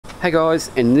Hey guys,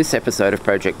 in this episode of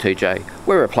Project TJ,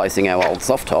 we're replacing our old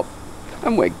soft top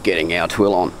and we're getting our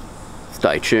Twill on.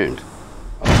 Stay tuned.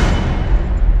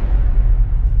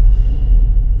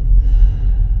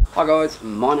 Hi guys,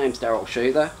 my name's Daryl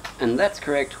Sheether, and that's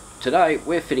correct. Today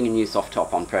we're fitting a new soft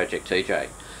top on Project TJ.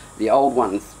 The old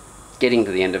one's getting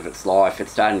to the end of its life,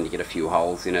 it's starting to get a few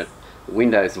holes in it, the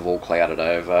windows have all clouded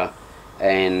over,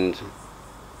 and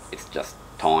it's just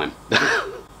time.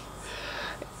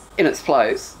 In its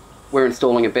place, we're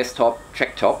installing a Bestop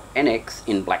Trektop NX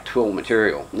in black Twill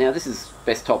material. Now this is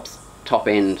Bestop's top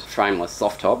end frameless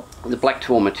soft top. The black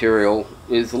Twill material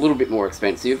is a little bit more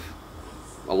expensive,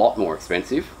 a lot more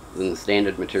expensive than the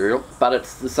standard material, but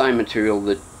it's the same material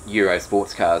that Euro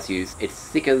sports cars use. It's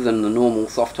thicker than the normal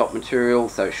soft top material,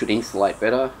 so it should insulate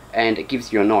better, and it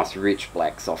gives you a nice rich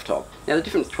black soft top. Now the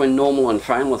difference between normal and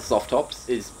frameless soft tops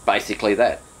is basically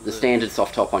that. The standard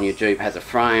soft top on your Jeep has a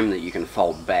frame that you can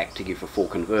fold back to give a full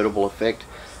convertible effect.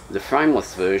 The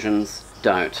frameless versions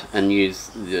don't, and use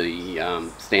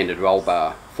the standard roll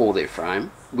bar for their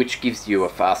frame, which gives you a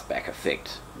fastback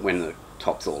effect when the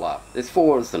top's all up. There's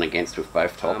fors and against with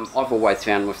both tops. I've always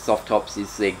found with soft tops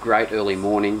is they're great early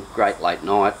morning, great late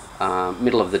night,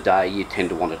 middle of the day you tend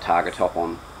to want a target top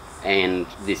on, and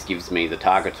this gives me the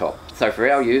target top. So for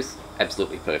our use,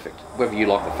 absolutely perfect. Whether you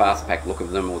like the fast pack look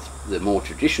of them or the more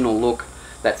traditional look,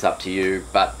 that's up to you,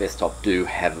 but Bestop do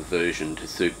have a version to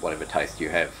suit whatever taste you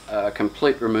have. A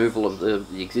complete removal of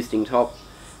the existing top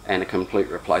and a complete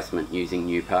replacement using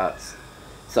new parts.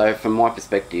 So from my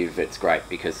perspective it's great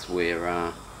because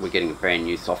we're getting a brand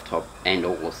new soft top and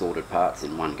all assorted parts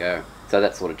in one go. So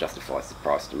that sort of justifies the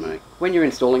price to me. When you're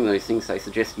installing these things, they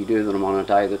suggest you do them on a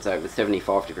day that's over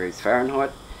 75 degrees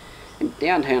Fahrenheit. In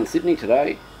downtown Sydney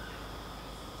today,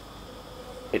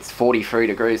 it's 43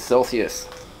 degrees Celsius.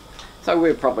 So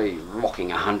we're probably rocking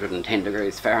 110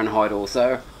 degrees Fahrenheit or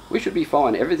so. We should be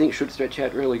fine. Everything should stretch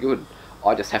out really good.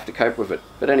 I just have to cope with it.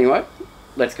 But anyway,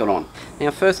 let's get on.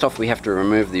 Now first off we have to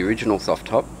remove the original soft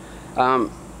top.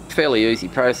 Fairly easy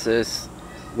process.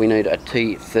 We need a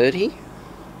T30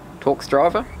 Torx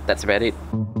driver. That's about it.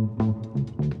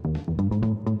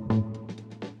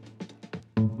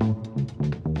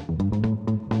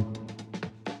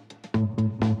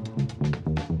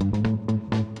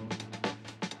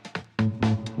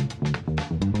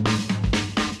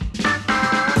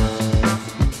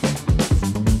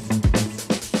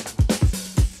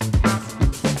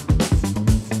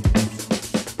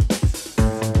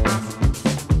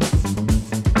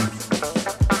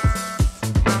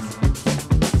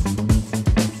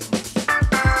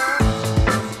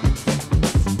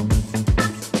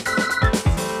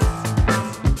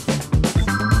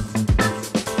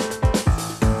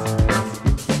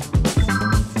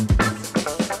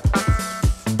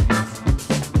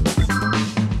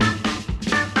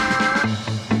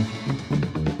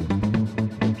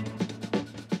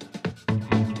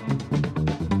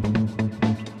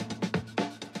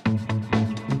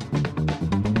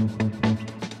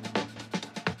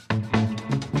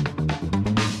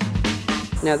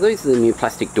 Now these are the new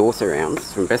plastic door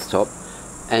surrounds from Bestop,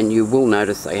 and you will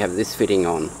notice they have this fitting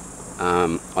on.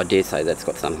 I dare say that's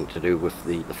got something to do with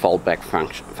the fold back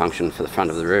function for the front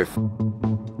of the roof.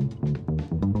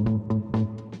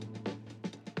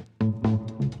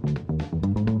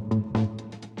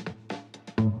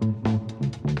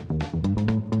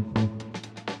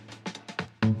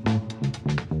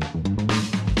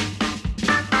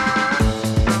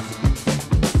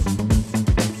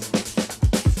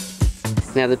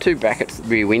 Now the two brackets the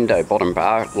rear window bottom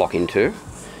bar lock into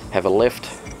have a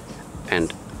left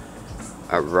and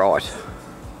a right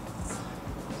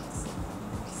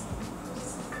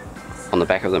on the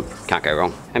back of them. Can't go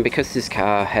wrong. And because this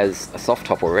car has a soft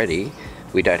top already,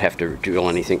 we don't have to drill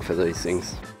anything for these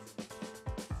things.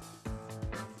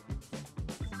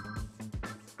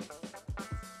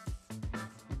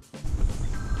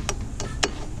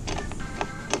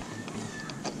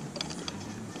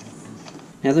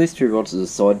 Now these two rods are the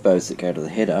side bows that go to the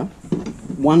header.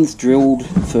 One's drilled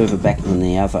further back than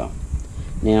the other.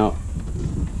 Now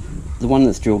the one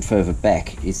that's drilled further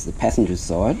back is the passenger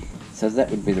side, so that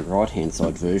would be the right hand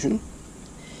side version,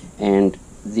 and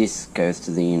this goes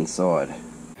to the inside.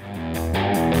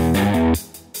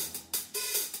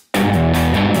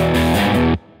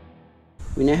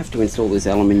 We now have to install this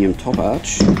aluminium top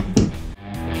arch.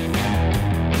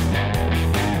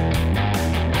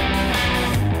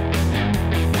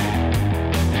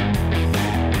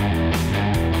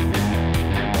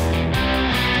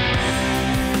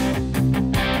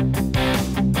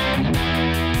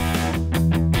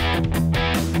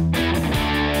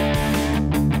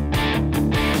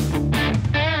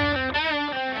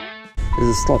 There's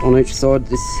a slot on each side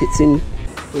this sits in.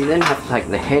 We then have to take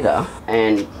the header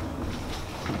and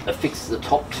affix the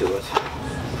top to it.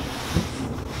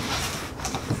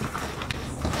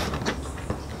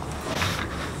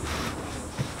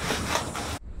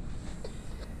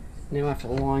 Now after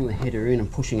lying the header in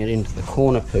and pushing it into the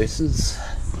corner pieces,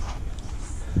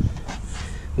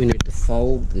 we need to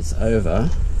fold this over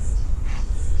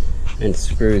and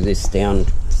screw this down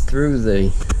through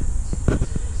the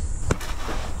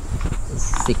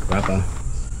thick rubber,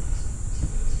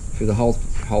 through the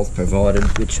holes provided,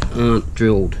 which aren't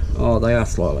drilled. Oh, they are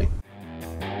slightly.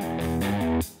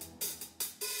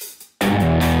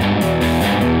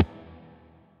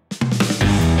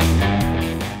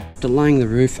 After laying the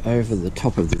roof over the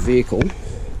top of the vehicle,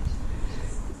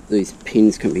 these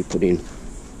pins can be put in.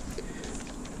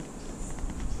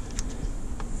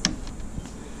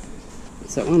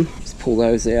 That's that one. Just pull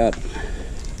those out,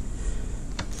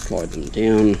 slide them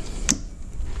down,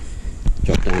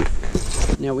 job done.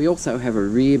 Now we also have a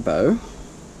rear bow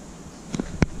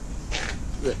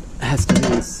that has to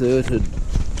be inserted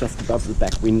just above the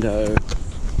back window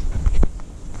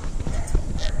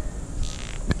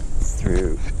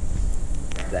through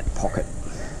that pocket.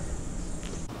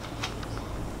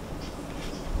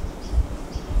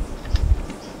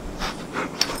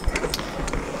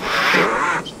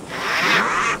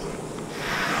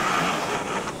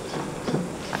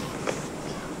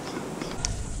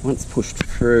 Once pushed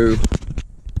through,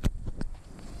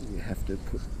 you have to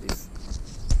put this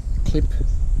clip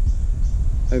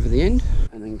over the end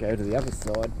and then go to the other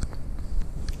side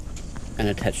and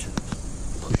attach,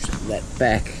 push that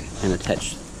back and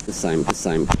attach the same as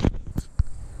such.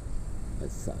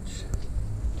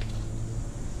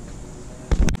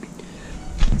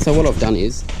 So what I've done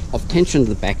is I've tensioned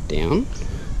the back down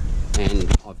and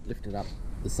I've lifted up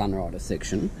the Sunrider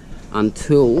section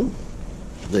until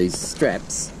these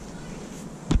straps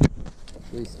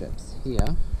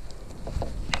here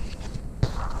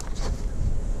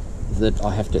that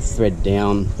I have to thread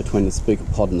down between the speaker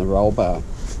pod and the roll bar.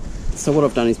 So what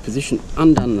I've done is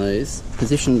undone these,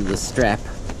 positioned the strap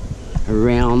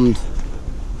around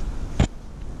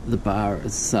the bar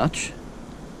as such,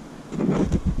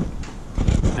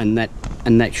 and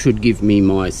that should give me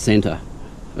my centre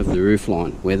of the roof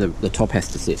line where the top has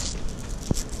to sit.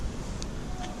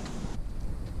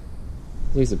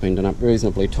 These have been done up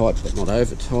reasonably tight but not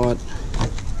over tight.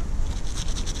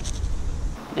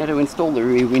 Now to install the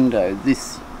rear window,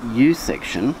 this U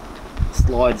section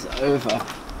slides over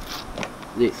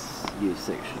this U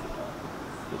section.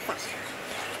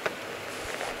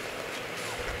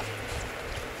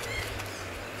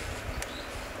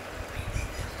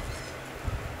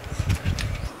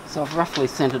 So I've roughly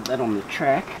centred that on the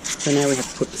track. So now we have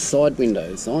to put the side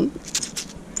windows on,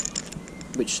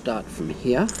 which start from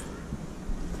here,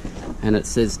 and it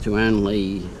says to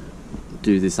only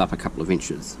do this up a couple of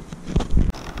inches.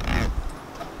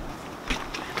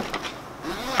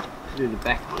 Do the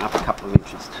back one up a couple of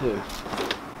inches too.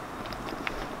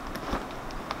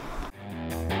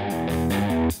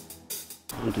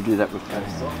 And to do that with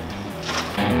both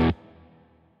sides.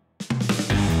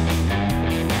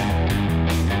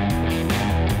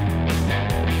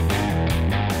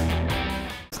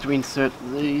 To insert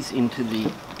these into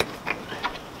the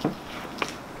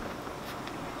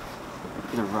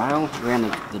rail around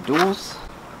the doors.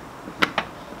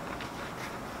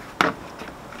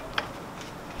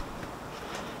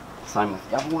 Same with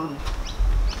the other one.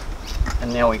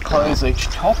 And now we close each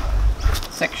top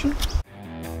section.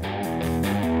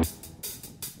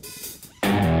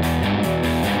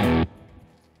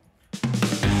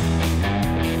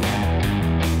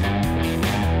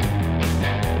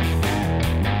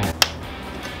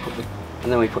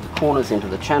 And then we put the corners into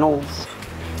the channels.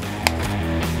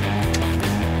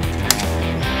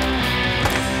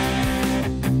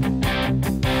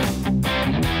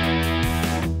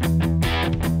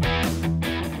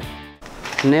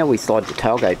 Now we slide the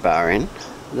tailgate bar in.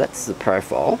 That's the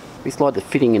profile. We slide the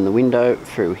fitting in the window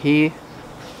through here.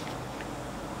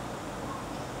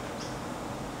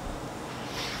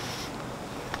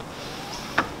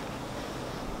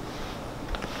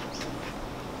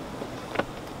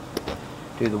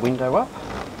 Do the window up.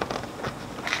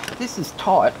 This is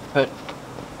tight, but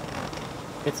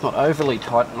it's not overly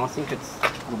tight, and I think it's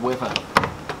the weather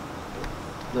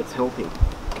that's helping.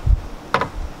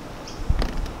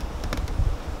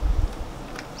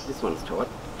 This one's tight.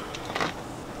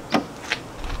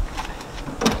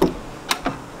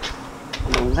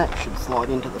 And then that should slide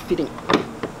into the fitting.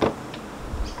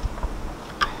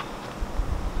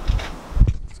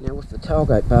 Now with the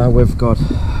tailgate bar, we've got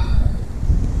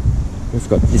we've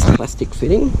got this plastic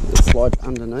fitting that slides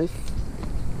underneath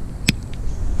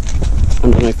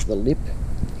the lip.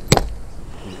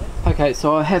 Okay,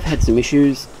 so I have had some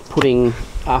issues putting,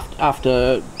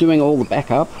 after doing all the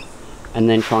backup and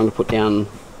then trying to put down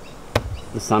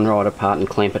the Sunrider part and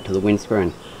clamp it to the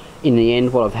windscreen. In the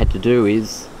end, what I've had to do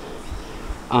is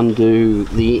undo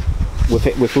the,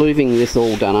 with leaving this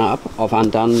all done up, I've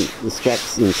undone the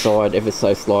straps inside ever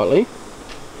so slightly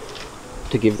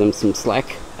to give them some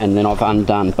slack, and then I've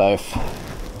undone both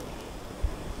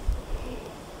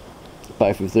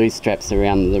of these straps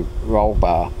around the roll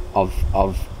bar.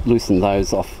 I've loosened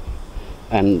those off,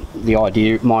 and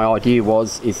my idea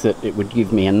is that it would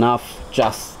give me enough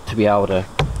just to be able to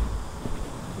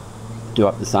do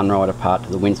up the Sunrider part to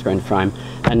the windscreen frame,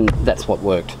 and that's what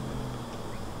worked.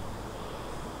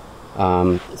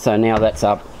 So now that's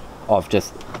up, I've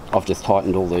just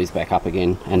tightened all these back up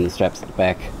again, and the straps at the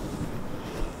back,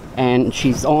 and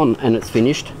she's on and it's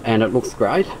finished and it looks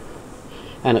great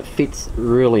and it fits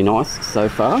really nice so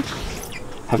far.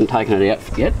 Haven't taken it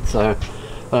out yet, so I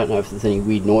don't know if there's any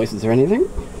weird noises or anything.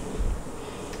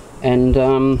 And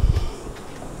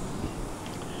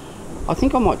I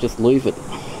think I might just leave it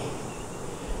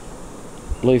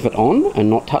on and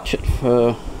not touch it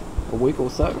for a week or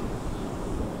so,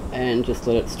 and just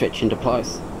let it stretch into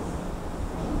place.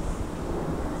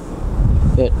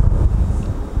 But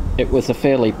it was a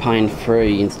fairly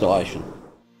pain-free installation.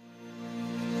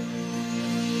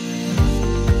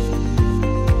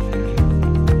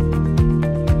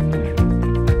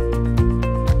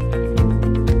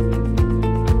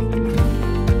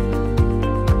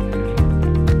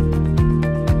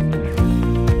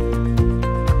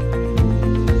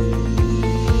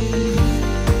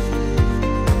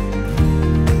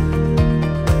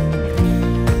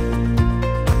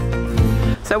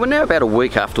 So we're now about a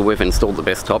week after we've installed the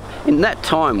Bestop. In that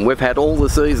time we've had all the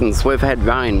seasons. We've had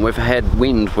rain, we've had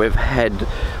wind, we've had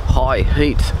high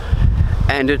heat,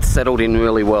 and it's settled in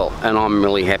really well, and I'm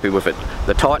really happy with it.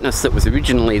 The tightness that was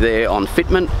originally there on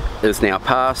fitment is now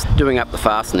passed. Doing up the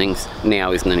fastenings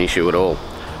now isn't an issue at all.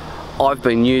 I've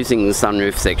been using the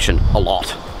sunroof section a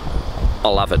lot. I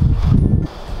love it.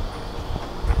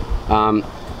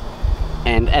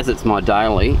 And as it's my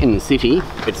daily in the city,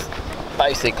 it's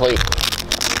basically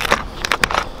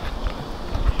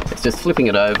just flipping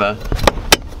it over,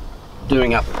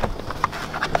 doing up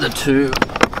the two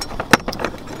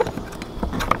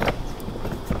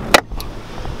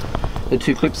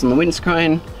clips on the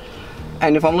windscreen,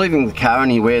 and if I'm leaving the car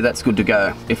anywhere, that's good to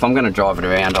go. If I'm going to drive it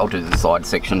around, I'll do the side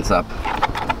sections up.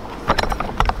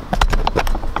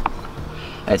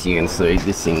 As you can see,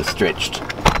 this thing's stretched.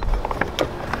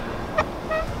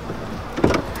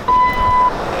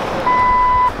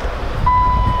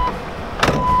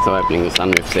 So opening the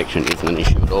sunroof section isn't an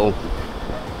issue at all.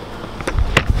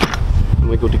 And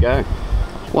we're good to go.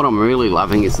 What I'm really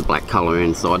loving is the black colour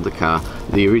inside the car.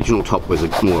 The original top was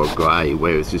more grey,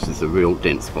 whereas this is a real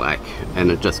dense black,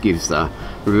 and it just gives a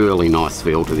really nice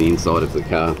feel to the inside of the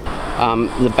car.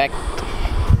 The back,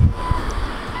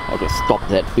 I'll just stop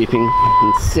that beeping,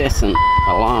 incessant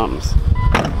alarms.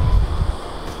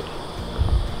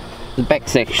 The back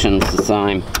section's the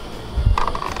same.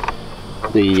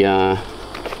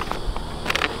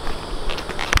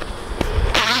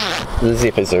 The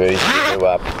zippers are easy to do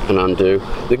up and undo.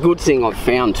 The good thing I've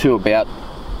found too about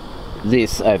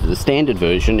this over the standard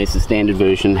version is the standard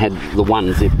version had the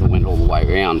one zip that went all the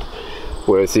way around,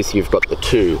 whereas this you've got the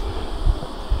two.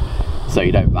 So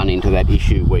you don't run into that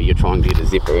issue where you're trying to get a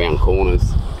zip around corners.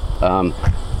 So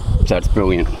it's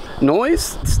brilliant.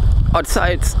 Noise, I'd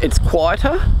say it's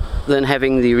quieter than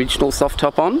having the original soft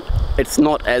top on. It's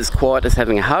not as quiet as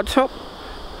having a hard top,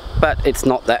 but it's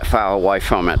not that far away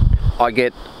from it. I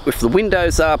get, with the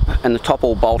windows up and the top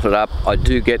all bolted up, I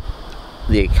do get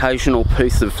the occasional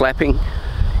piece of flapping.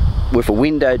 With a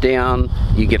window down,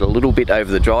 you get a little bit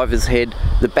over the driver's head.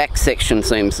 The back section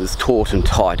seems as taut and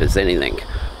tight as anything,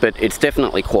 but it's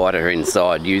definitely quieter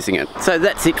inside using it. So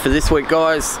that's it for this week,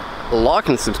 guys. Like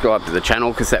and subscribe to the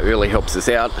channel because that really helps us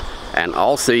out, and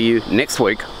I'll see you next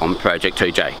week on Project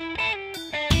TJ.